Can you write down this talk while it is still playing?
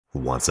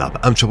What's up,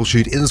 I'm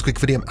Troubleshoot. In this quick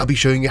video, I'll be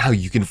showing you how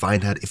you can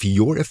find out if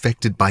you're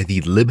affected by the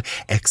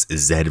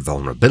libxz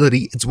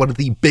vulnerability. It's one of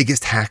the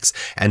biggest hacks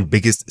and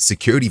biggest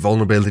security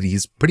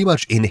vulnerabilities pretty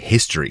much in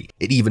history.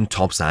 It even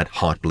tops out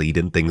Heartbleed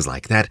and things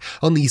like that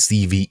on the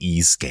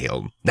CVE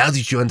scale. Now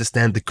that you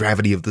understand the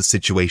gravity of the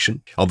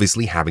situation,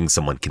 obviously having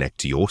someone connect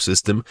to your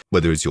system,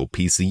 whether it's your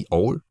PC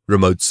or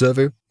remote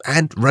server,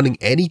 and running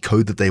any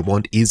code that they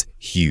want is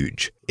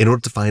huge. In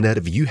order to find out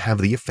if you have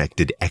the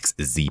affected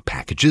XZ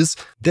packages,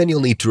 then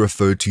you'll need to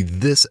refer to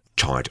this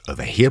chart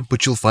over here,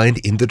 which you'll find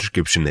in the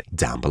description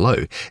down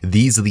below.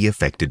 These are the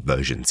affected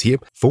versions here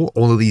for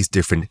all of these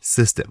different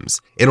systems.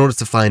 In order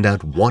to find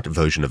out what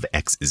version of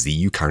XZ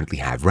you currently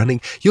have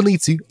running, you'll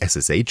need to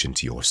SSH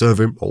into your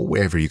server or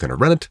wherever you're going to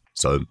run it.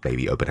 So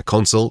maybe open a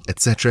console,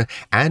 etc.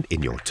 And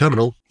in your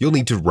terminal, you'll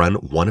need to run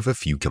one of a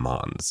few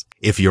commands.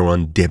 If you're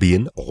on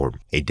Debian or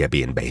a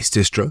Debian-based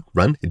distro,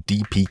 run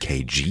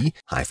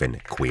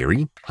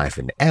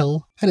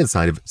dpkg-query-l and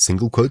inside of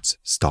single quotes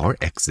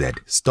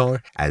 *xz*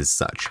 as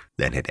such.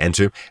 Then hit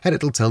enter and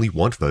it'll tell you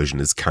what version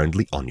is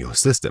currently on your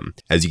system.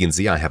 As you can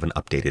see, I haven't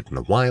updated in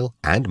a while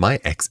and my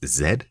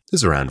XZ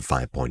is around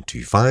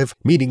 5.25,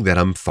 meaning that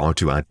I'm far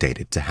too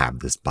outdated to have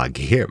this bug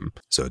here.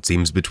 So it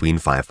seems between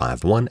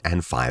 551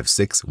 and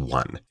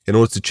 561. In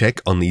order to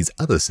check on these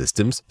other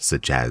systems,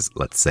 such as,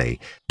 let's say,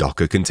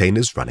 Docker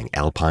containers running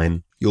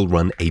Alpine, you'll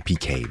run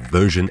apk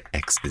version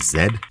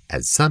xz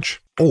as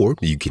such, or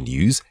you can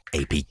use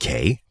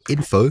apk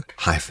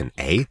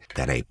info-a,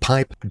 then a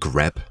pipe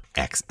grep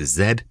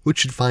xz, which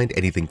should find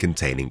anything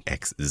containing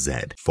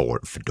xz. For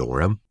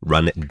Fedora,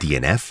 run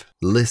dnf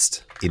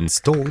list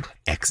installed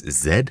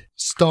xz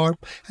star,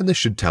 and this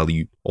should tell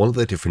you all of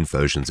the different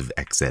versions of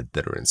xz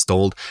that are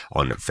installed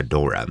on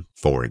Fedora.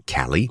 For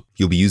Kali,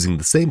 you'll be using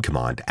the same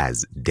command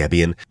as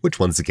Debian, which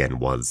once again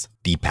was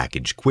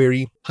dpackage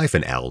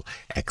query-l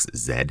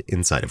xz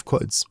inside of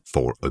quotes.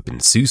 For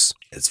OpenSUSE,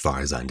 as far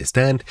as I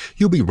understand,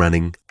 you'll be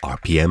running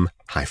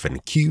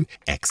rpm-q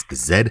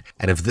xz,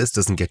 and if this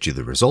doesn't get you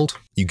the result,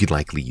 you could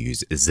likely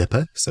use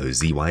zypper, so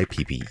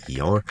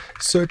zypper,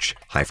 search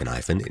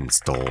 --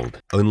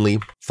 installed only,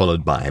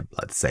 followed by,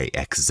 let's say,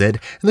 xz, and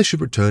this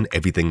should return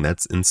everything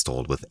that's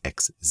installed with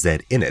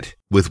xz in it.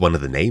 With one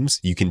of the names,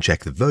 you can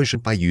check the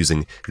version by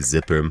using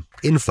zypper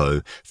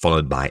info,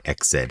 followed by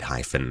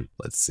xz-,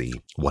 let's see,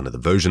 one of the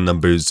version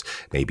numbers,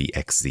 maybe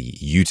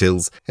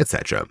xzutils,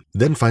 etc.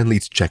 Then finally,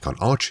 to check on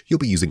Arch, you'll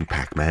be using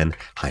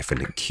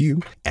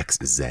pacman-q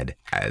xz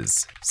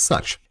as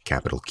such.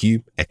 Capital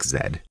Q,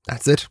 XZ.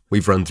 That's it.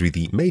 We've run through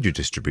the major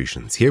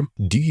distributions here.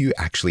 Do you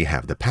actually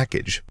have the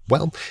package?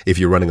 Well, if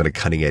you're running on a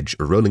cutting-edge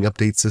rolling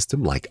update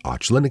system like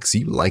Arch Linux,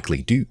 you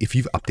likely do if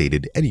you've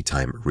updated any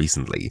time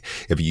recently.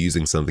 If you're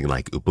using something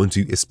like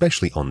Ubuntu,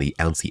 especially on the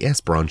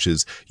LTS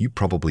branches, you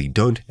probably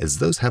don't, as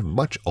those have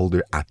much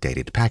older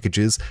outdated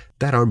packages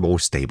that are more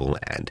stable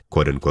and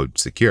quote-unquote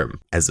secure.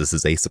 As this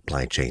is a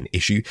supply chain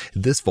issue,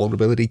 this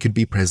vulnerability could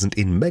be present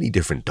in many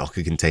different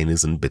Docker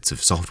containers and bits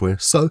of software,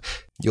 so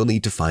you'll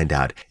need to find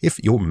out if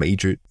your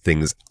major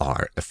things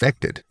are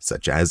affected,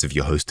 such as if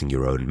you're hosting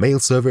your own mail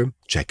server,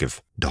 check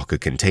if Docker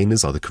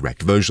containers are the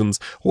correct versions,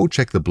 or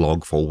check the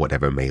blog for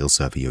whatever mail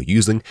server you're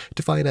using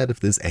to find out if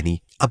there's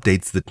any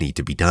updates that need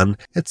to be done,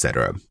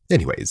 etc.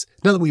 Anyways,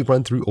 now that we've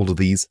run through all of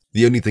these,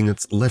 the only thing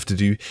that's left to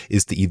do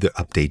is to either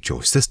update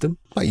your system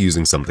by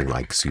using something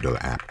like sudo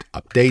apt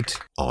update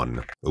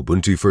on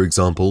Ubuntu, for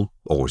example,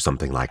 or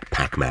something like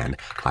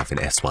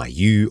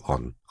pacman-syu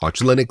on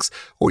Arch Linux,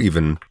 or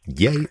even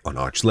yay on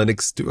Arch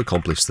Linux to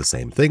accomplish the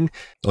same thing.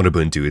 On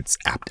Ubuntu, it's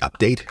apt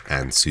update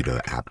and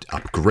sudo apt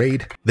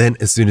upgrade. Then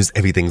as soon as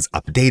everything's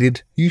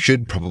updated, you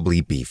should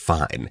probably be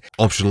fine.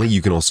 Optionally,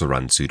 you can also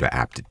run sudo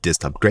apt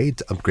dist upgrade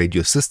to upgrade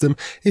your system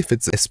if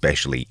it's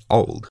especially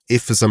old.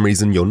 If for some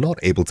reason you're not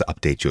able to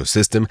update your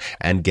system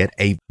and get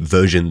a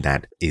version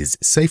that is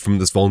safe from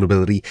this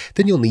vulnerability,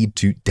 then you'll need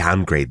to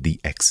downgrade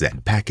the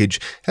xz package,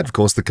 and of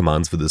course the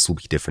commands for this will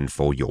be different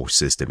for your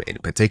system in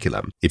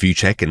particular. If you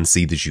check and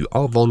see that you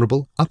are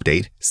vulnerable,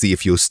 update, see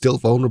if you're still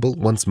vulnerable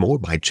once more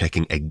by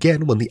checking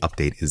again when the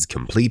update is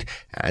complete,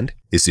 and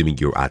assuming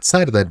you're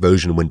outside of that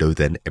version window,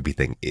 then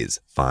everything is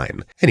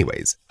fine.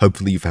 Anyways,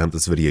 hopefully you found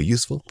this video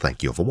useful.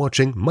 Thank you all for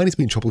watching. My name's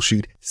been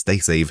Troubleshoot, stay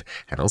safe,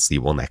 and I'll see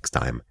you all next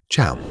time.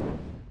 Ciao.